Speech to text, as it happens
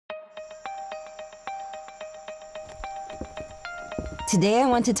Today I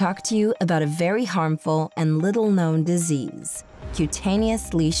want to talk to you about a very harmful and little-known disease,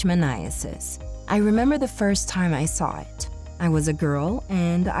 cutaneous leishmaniasis. I remember the first time I saw it. I was a girl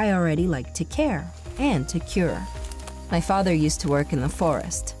and I already liked to care and to cure. My father used to work in the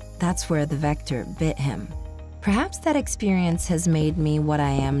forest. That's where the vector bit him. Perhaps that experience has made me what I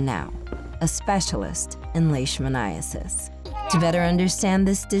am now, a specialist in leishmaniasis. To better understand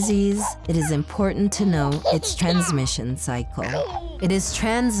this disease, it is important to know its transmission cycle. It is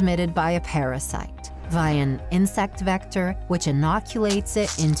transmitted by a parasite, via an insect vector which inoculates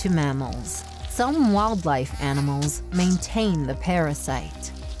it into mammals. Some wildlife animals maintain the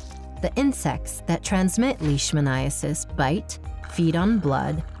parasite. The insects that transmit leishmaniasis bite, feed on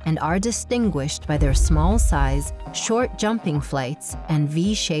blood, and are distinguished by their small size, short jumping flights, and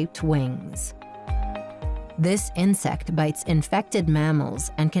V-shaped wings. This insect bites infected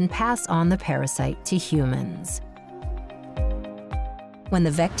mammals and can pass on the parasite to humans. When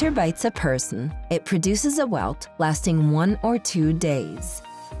the vector bites a person, it produces a welt lasting 1 or 2 days.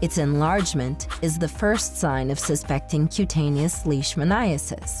 Its enlargement is the first sign of suspecting cutaneous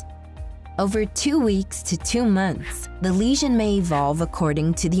leishmaniasis. Over 2 weeks to 2 months, the lesion may evolve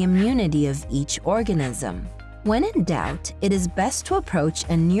according to the immunity of each organism. When in doubt, it is best to approach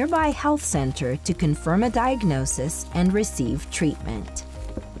a nearby health center to confirm a diagnosis and receive treatment.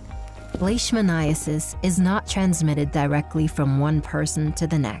 Leishmaniasis is not transmitted directly from one person to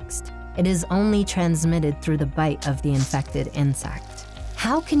the next. It is only transmitted through the bite of the infected insect.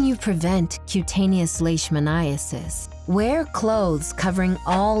 How can you prevent cutaneous leishmaniasis? Wear clothes covering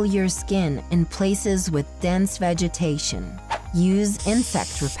all your skin in places with dense vegetation. Use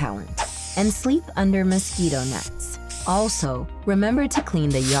insect repellent and sleep under mosquito nets. Also, remember to clean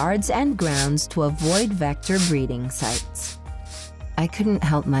the yards and grounds to avoid vector breeding sites. I couldn't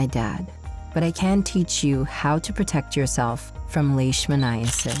help my dad, but I can teach you how to protect yourself from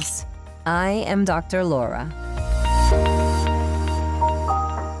leishmaniasis. I am Dr. Laura.